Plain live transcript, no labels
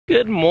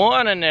Good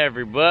morning,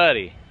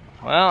 everybody.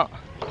 Well,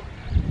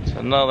 it's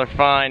another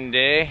fine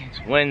day.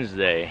 It's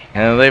Wednesday,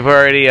 and they've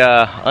already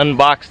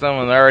unboxed them,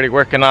 and they're already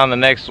working on the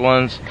next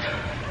ones.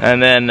 And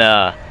then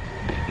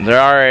they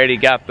already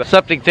got the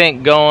septic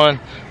tank going,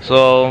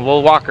 so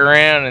we'll walk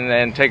around and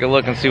then take a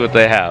look and see what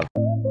they have.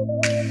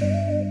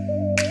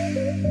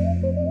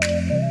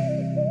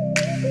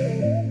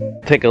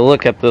 Take a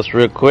look at this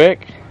real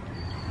quick.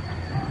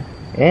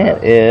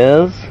 It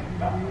is.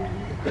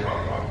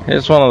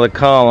 Here's one of the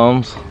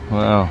columns.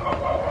 Well,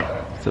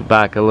 it's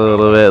back a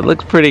little bit. It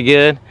looks pretty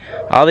good.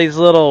 All these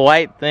little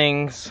white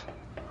things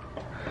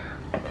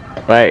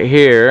right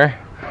here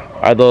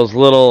are those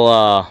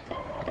little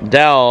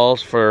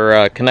dowels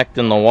for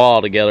connecting the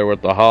wall together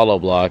with the hollow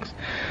blocks.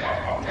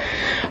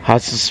 I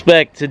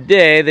suspect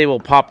today they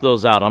will pop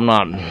those out. I'm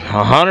not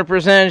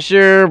 100%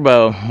 sure,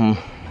 but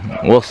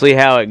we'll see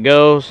how it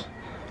goes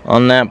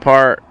on that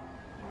part.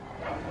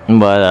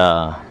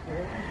 But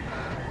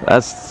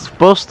that's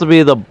supposed to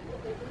be the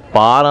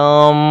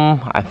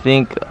bottom, I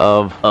think,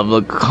 of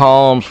the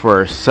columns for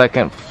our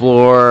second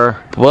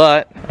floor.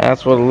 But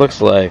that's what it looks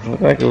like.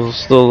 Looks like it was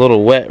still a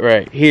little wet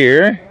right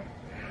here.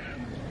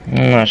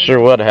 I'm not sure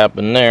what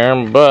happened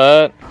there,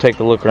 but take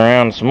a look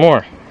around some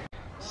more.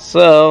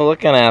 So,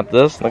 looking at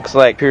this, looks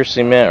like pure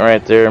cement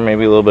right there,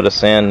 maybe a little bit of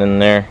sand in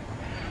there.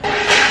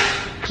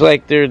 Looks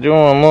like they're doing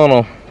a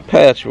little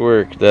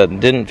patchwork that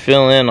didn't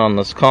fill in on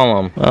this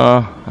column.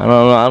 I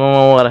don't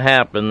know what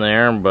happened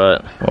there,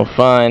 but we'll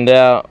find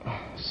out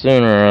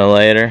sooner or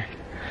later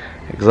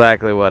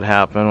exactly what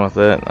happened with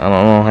it. I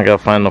don't know. I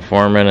gotta find the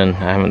foreman, and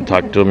I haven't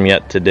talked to him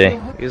yet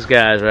today. These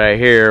guys right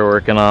here are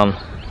working on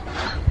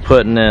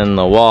putting in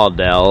the wall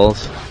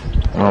dowels.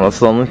 Well, that's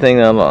the only thing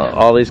that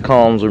all these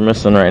columns are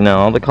missing right now.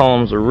 All the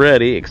columns are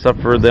ready,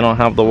 except for they don't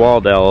have the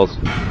wall dowels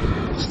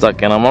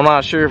stuck in them. I'm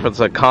not sure if it's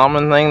a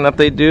common thing that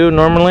they do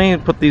normally,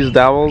 put these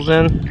dowels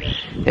in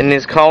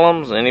these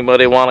columns.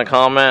 Anybody want to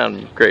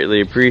comment?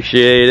 Greatly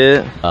appreciate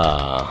it.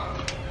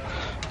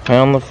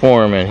 Found the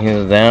foreman.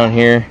 He's down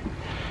here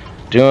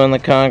doing the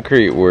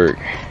concrete work.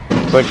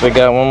 Looks like they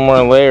got one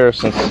more layer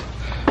since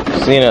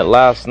seen it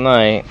last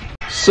night.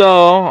 So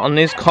on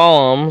these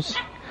columns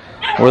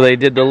where they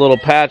did the little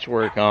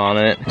patchwork on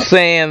it,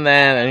 saying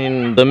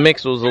that the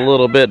mix was a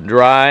little bit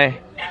dry,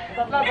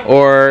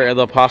 or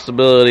the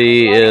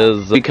possibility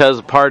is because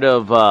part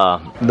of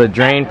the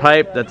drain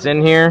pipe that's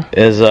in here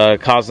is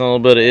causing a little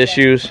bit of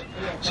issues.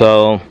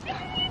 So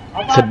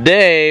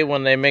today,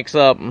 when they mix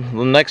up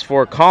the next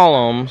 4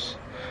 columns,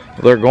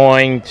 they're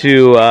going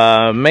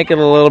to make it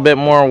a little bit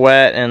more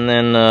wet, and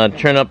then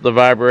turn up the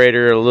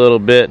vibrator a little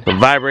bit. It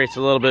vibrates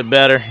a little bit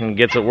better and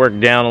gets it worked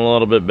down a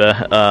little bit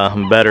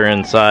better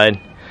inside,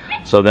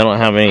 so they don't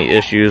have any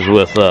issues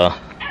with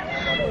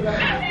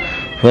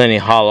any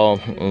hollow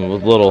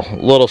with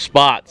little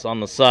spots on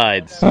the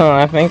sides. Oh,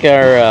 I think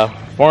our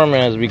foreman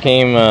has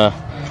became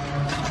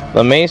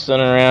the mason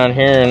around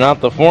here, and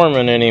not the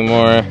foreman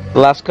anymore. The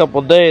last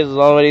couple days,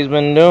 all that he's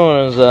been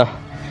doing is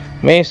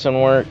mason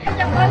work.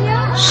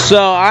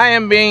 So I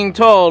am being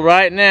told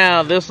right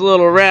now, this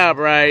little wrap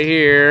right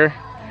here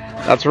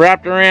that's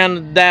wrapped around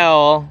the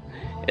dowel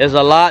is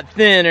a lot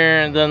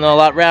thinner than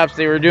the wraps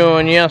they were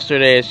doing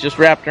yesterday. It's just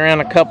wrapped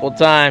around a couple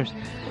times.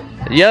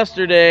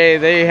 Yesterday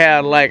they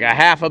had like a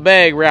half a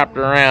bag wrapped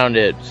around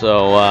it,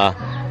 so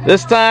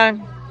this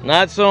time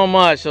not so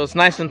much. So it's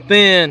nice and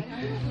thin.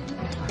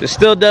 It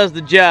still does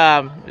the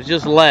job, it's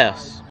just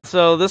less.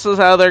 So this is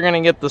how they're gonna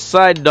get the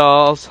side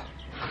dowels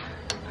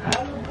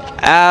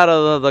out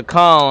of the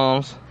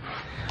columns.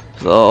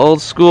 So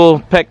old school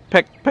peck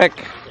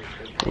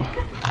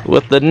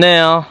with the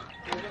nail,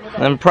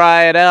 then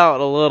pry it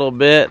out a little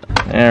bit.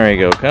 There we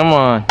go. Come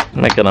on,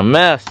 making a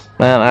mess.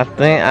 Man, I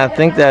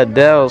think that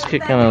dowel's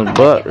kicking his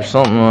butt or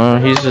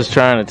something. He's just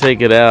trying to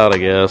take it out, I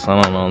guess. I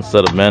don't know.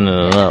 Instead of bending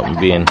it up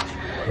and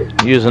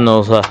using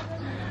those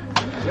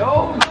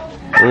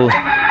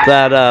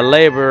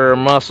labor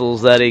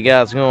muscles that he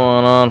got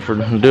going on for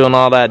doing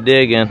all that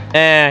digging.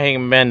 Yeah, he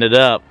can bend it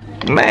up.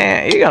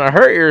 Man, you're gonna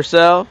hurt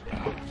yourself.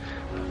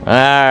 All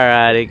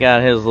right, he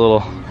got his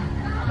little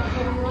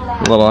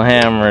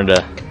hammer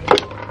to.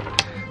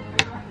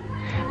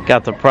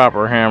 Got the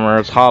proper hammer.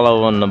 It's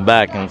hollow in the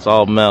back and it's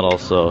all metal,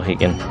 so he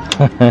can.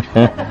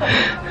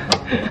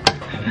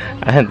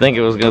 I didn't think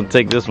it was gonna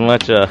take this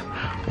much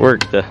work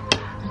to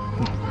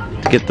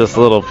get this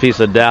little piece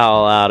of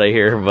dowel out of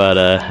here, but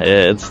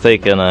it's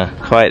taken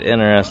quite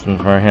interesting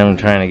for him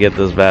trying to get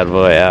this bad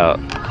boy out.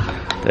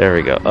 There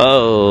we go.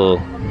 Oh,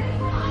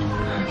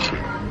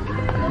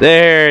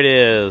 there it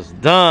is,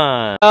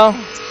 done. Well,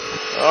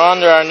 we're on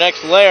to our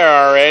next layer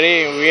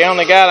already. We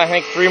only got, I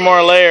think, 3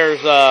 more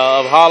layers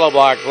of hollow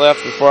blocks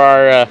left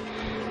before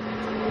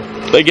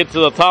they get to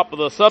the top of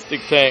the septic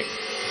tank.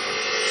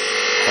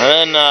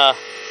 And then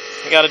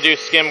we got to do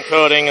skim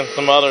coating and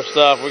some other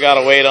stuff. We got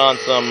to wait on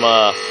some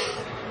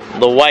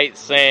the white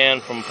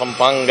sand from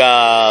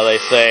Pampanga, they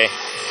say,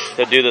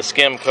 to do the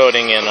skim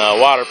coating and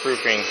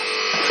waterproofing.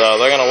 So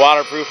they're going to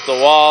waterproof the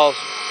walls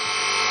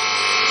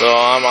So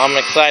I'm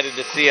excited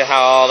to see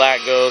how all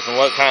that goes and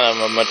what kind of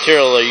a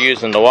material they're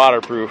using to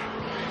waterproof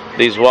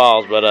these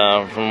walls. But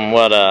from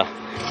what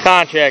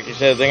contractor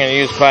says, they're going to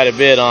use quite a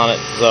bit on it,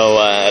 so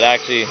it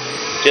actually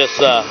just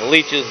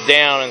leaches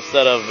down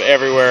instead of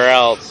everywhere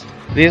else.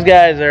 These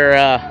guys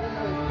are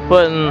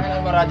putting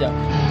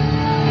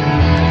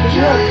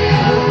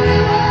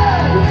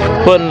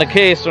the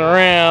case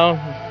around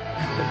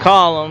the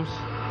columns.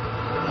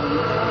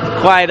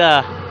 Quite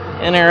a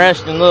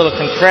interesting little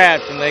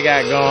contraption they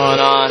got going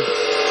on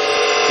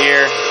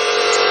here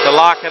to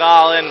lock it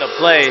all into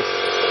place.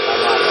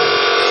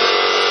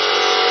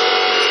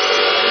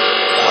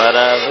 But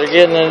they're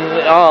getting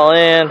it all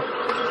in.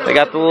 They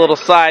got the little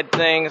side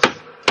things.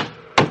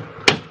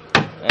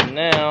 And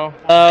now,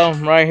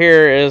 right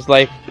here is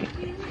like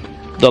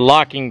the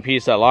locking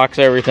piece that locks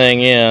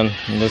everything in.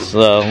 This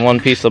one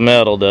piece of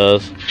metal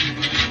does.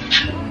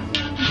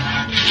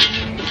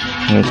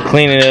 And it's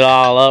cleaning it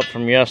all up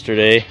from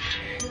yesterday.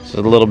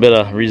 There's a little bit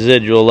of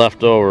residual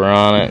left over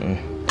on it, and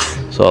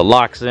so it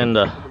locks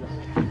into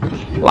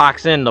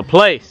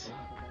place.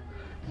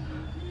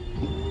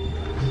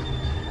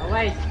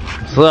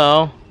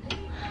 So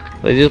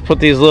they just put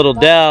these little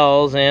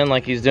dowels in,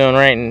 like he's doing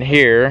right in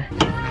here.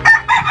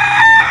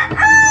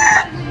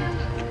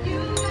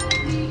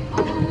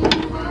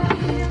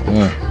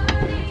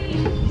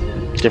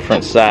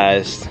 Different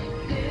sized.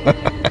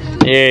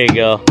 There you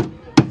go.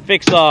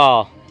 Fix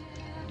all.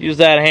 Use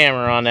that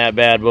hammer on that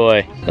bad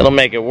boy. It'll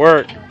make it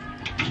work.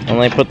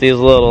 And they put these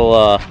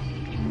little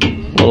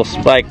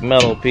spiked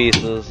metal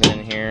pieces in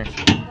here.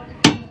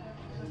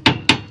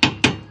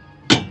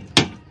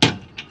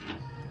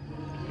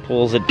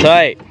 Pulls it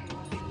tight.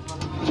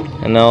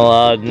 And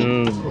they'll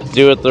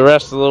do it the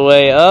rest of the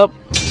way up.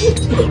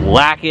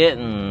 Whack it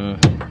and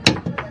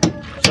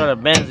sort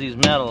of bends these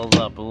metals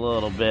up a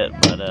little bit,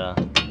 but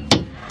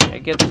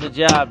it gets the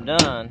job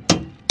done.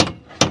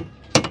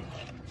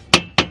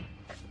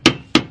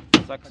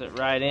 Sucks it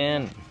right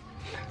in,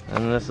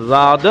 and this is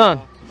all done.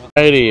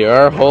 Alrighty,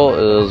 our hole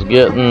is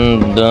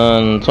getting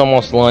done. It's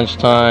almost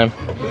lunchtime.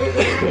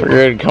 We're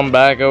ready to come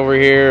back over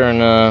here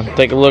and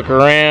take a look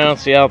around,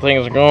 see how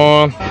things are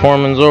going.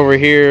 Foreman's over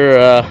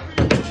here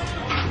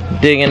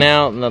digging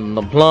out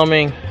the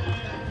plumbing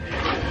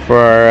for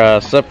our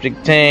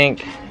septic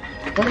tank.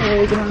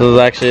 This is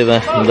actually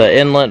the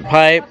inlet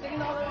pipe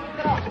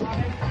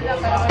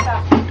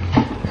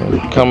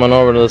coming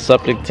over to the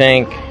septic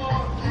tank.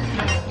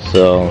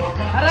 So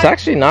it's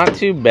actually not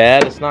too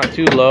bad. It's not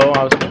too low.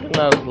 I was thinking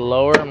that was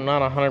lower. I'm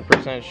not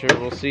 100% sure.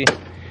 We'll see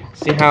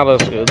how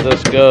this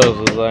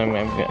goes. As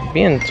I'm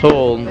being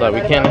told that we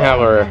can't have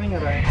our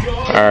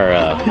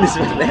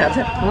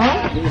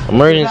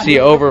emergency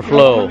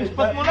overflow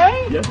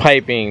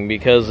piping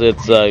because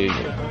it's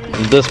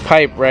this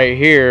pipe right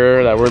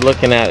here that we're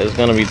looking at is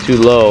going to be too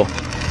low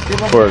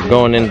for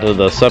going into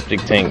the septic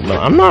tank. But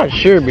I'm not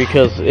sure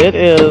because it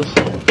is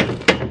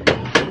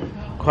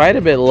quite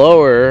a bit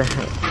lower.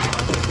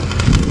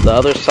 The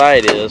other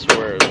side is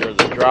where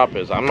the drop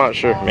is. I'm not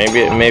sure. Maybe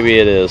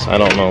it is. I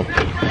don't know.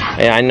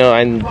 I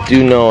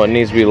do know it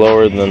needs to be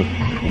lower than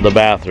the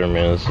bathroom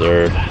is,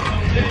 or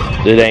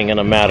it ain't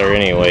gonna matter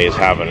anyways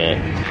having it.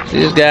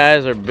 These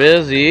guys are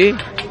busy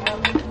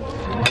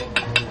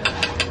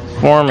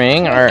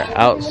forming our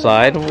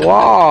outside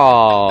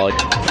wall.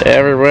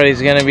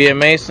 Everybody's gonna be a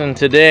mason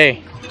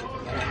today,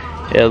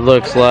 it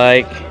looks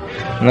like.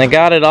 And they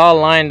got it all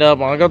lined up.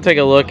 I'll go take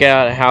a look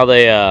at how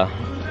they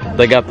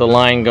got the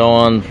line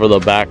going for the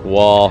back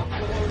wall.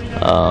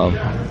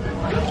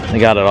 They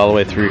got it all the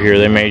way through here.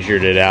 They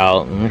measured it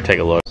out. Let me take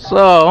a look.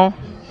 So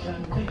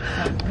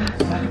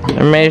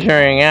they're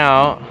measuring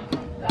out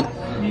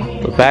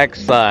the back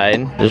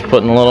side, just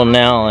putting a little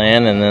nail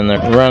in, and then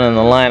they're running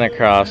the line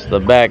across the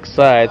back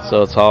side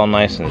so it's all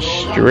nice and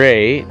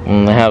straight,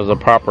 and it has the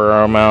proper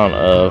amount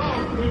of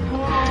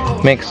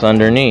mix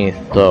underneath.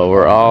 So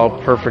we're all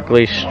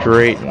perfectly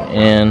straight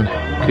and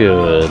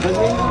good.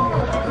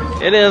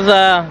 It is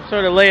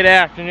sort of late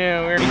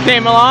afternoon. We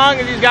came along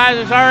and these guys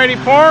are already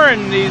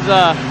pouring these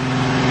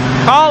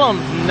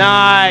columns.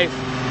 Nice.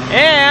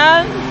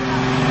 And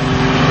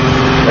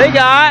they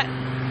got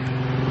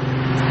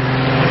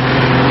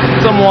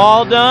some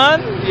wall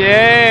done.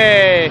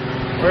 Yay.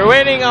 We're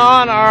waiting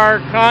on our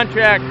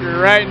contractor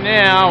right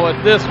now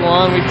with this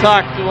one. We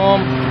talked to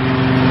him.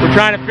 We're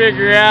trying to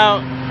figure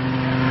out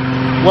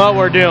what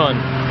we're doing,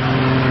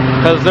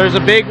 because there's a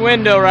big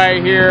window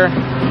right here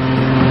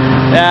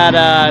that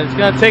it's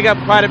going to take up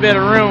quite a bit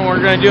of room. We're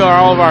going to do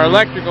all of our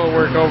electrical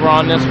work over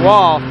on this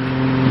wall.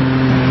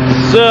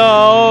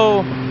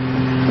 So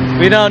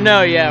we don't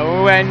know yet.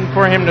 We're waiting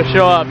for him to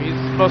show up. He's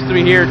supposed to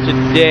be here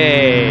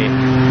today,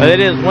 but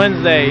it is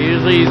Wednesday.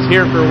 Usually he's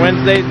here for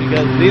Wednesdays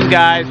because these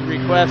guys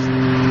request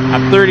a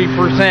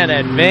 30%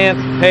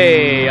 advance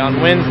pay on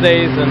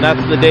Wednesdays, and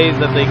that's the days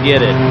that they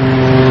get it.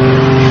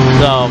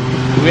 So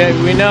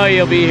we know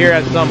you'll be here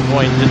at some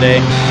point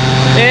today.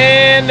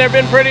 And they've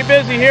been pretty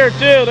busy here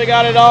too. They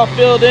got it all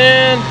filled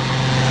in,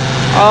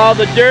 all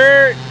the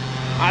dirt.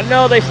 I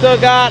know they still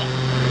got,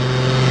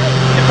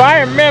 if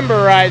I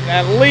remember right,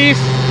 at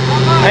least,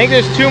 I think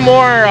there's 2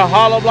 more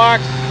hollow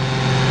blocks.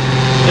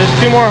 There's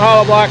 2 more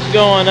hollow blocks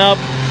going up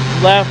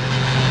left.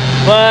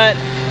 But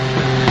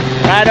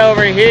right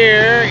over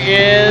here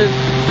is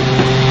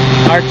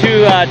our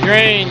 2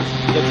 drains.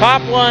 The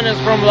top one is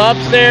from the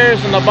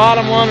upstairs and the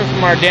bottom one is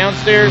from our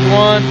downstairs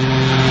one.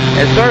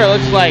 It sort of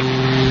looks like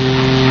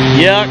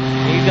yuck.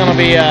 He's going to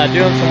be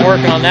doing some work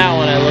on that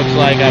one, it looks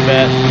like, I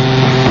bet.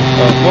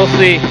 So we'll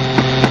see.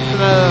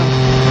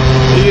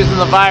 Using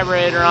the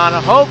vibrator on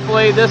it.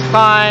 Hopefully this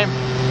time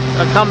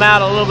it'll come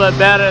out a little bit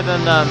better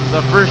than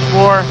the first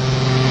 4.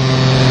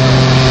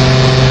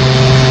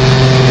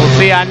 We'll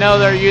see. I know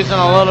they're using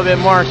a little bit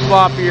more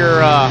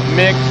sloppier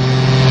mix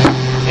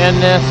in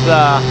this,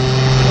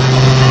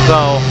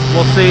 so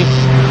we'll see.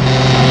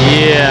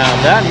 Yeah,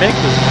 that mix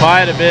is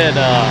quite a bit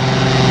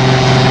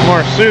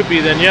more soupy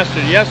than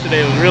yesterday.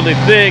 Yesterday it was really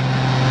thick.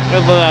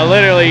 It was,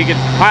 literally you could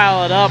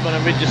pile it up and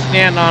it would just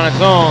stand on its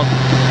own.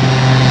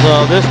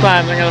 So this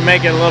time they're gonna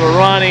make it a little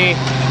runny,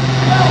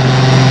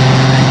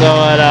 so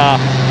it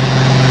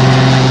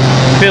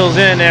fills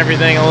in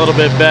everything a little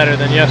bit better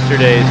than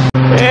yesterday's.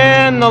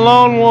 And the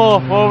lone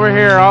wolf over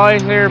here,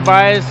 always here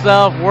by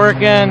himself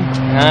working,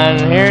 and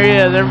here he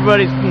is.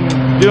 Everybody's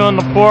doing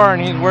the pour,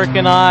 and he's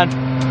working on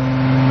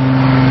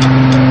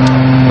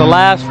the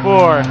last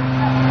 4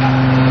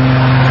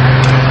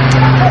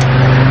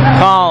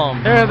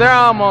 columns. They're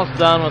almost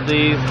done with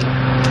these.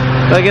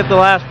 They'll get the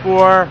last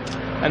 4.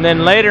 And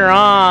then later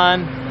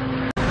on,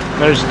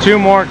 there's 2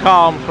 more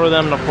columns for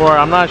them to pour.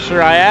 I'm not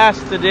sure. I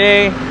asked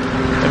today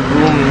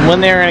when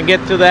they're going to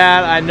get to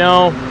that. I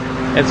know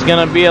it's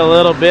going to be a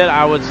little bit,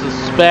 I would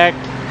suspect,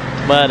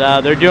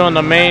 but they're doing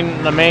the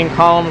main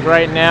columns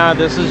right now.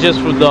 This is just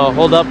for the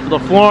hold up the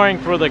flooring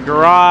for the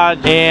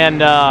garage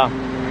and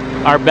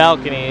our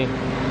balcony.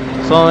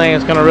 It's the only thing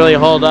that's going to really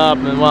hold up.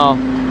 And well,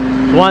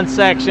 one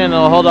section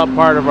will hold up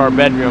part of our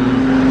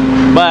bedroom.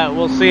 But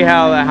we'll see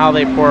how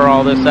they pour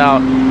all this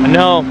out. I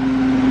know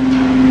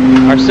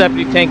our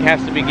septic tank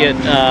has to be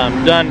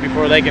done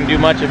before they can do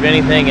much of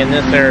anything in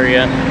this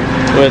area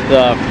with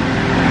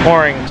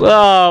pouring.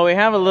 So we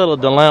have a little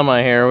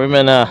dilemma here. We've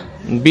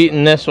been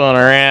beating this one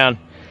around.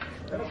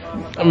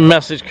 I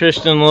messaged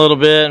Christian a little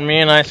bit, and me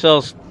and I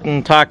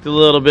talked a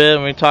little bit,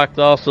 and we talked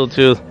also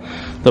to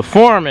the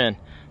foreman.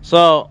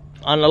 So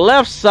on the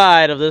left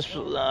side of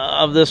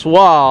this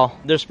wall,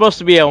 there's supposed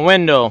to be a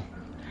window,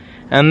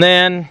 and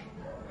then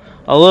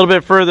a little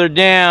bit further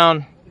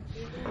down,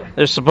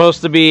 there's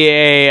supposed to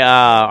be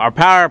our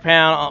power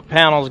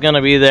panel is going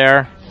to be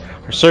there,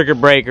 our circuit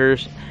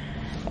breakers,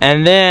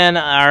 and then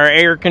our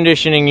air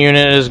conditioning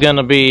unit is going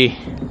to be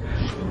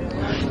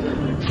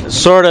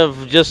sort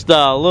of just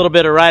a little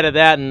bit right of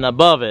that and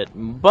above it.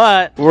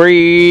 But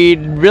we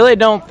really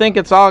don't think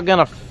it's all going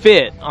to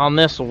fit on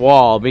this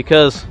wall,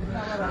 because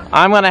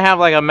I'm going to have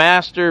like a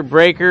master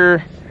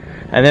breaker,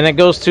 and then it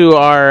goes to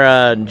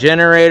our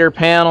generator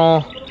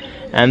panel,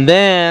 and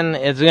then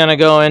it's going to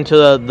go into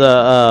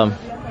the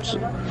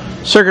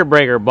circuit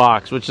breaker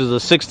box, which is a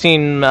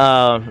 16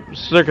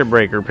 circuit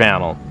breaker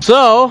panel.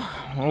 So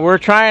we're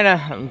trying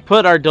to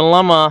put our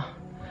dilemma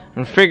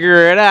and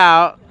figure it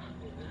out,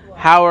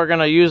 how we're going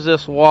to use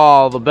this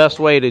wall, the best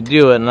way to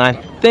do it. And I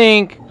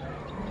think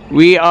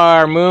we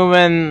are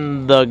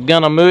end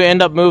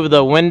up moving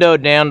the window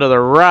down to the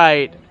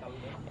right,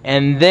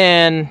 and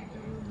then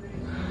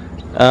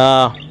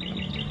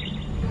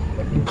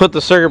put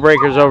the circuit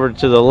breakers over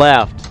to the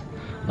left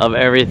of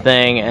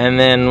everything, and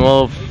then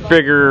we'll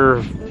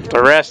figure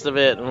the rest of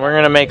it, and we're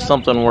gonna make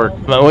something work.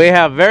 But we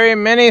have very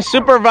many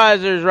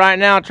supervisors right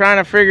now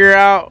trying to figure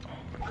out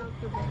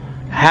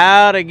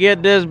how to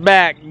get this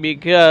back,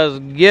 because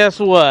guess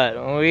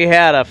what, we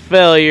had a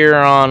failure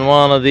on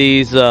one of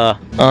these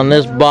on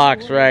this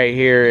box right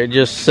here. It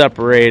just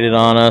separated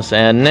on us,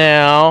 and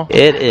now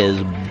it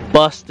is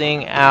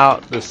busting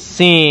out the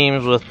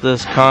seams with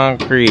this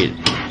concrete.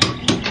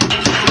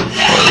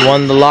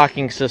 One of the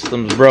locking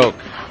systems broke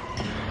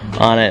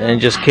on it and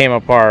just came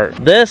apart.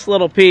 This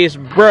little piece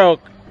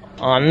broke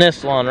on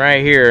this one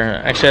right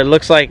here. Actually, it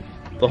looks like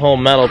the whole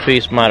metal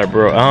piece might have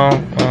broke. Oh,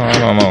 I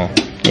don't know.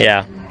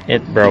 Yeah,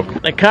 it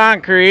broke. The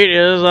concrete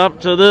is up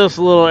to this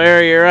little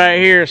area right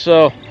here,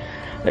 so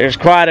there's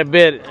quite a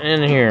bit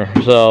in here.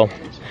 So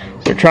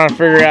we're trying to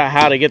figure out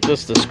how to get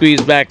this to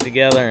squeeze back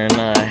together, and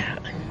I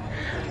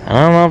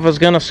don't know if it's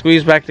gonna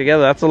squeeze back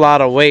together. That's a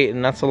lot of weight,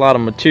 and that's a lot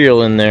of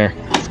material in there.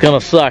 It's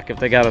gonna suck if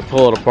they gotta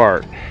pull it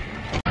apart.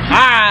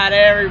 Alright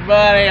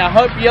everybody, I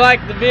hope you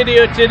liked the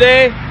video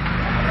today.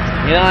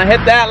 You know,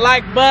 hit that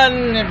like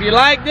button if you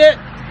liked it.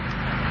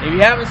 If you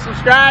haven't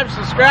subscribed,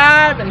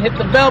 subscribe, and hit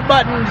the bell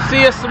button to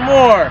see us some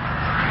more.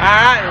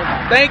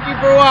 Alright, thank you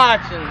for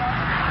watching.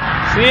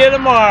 See you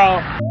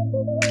tomorrow.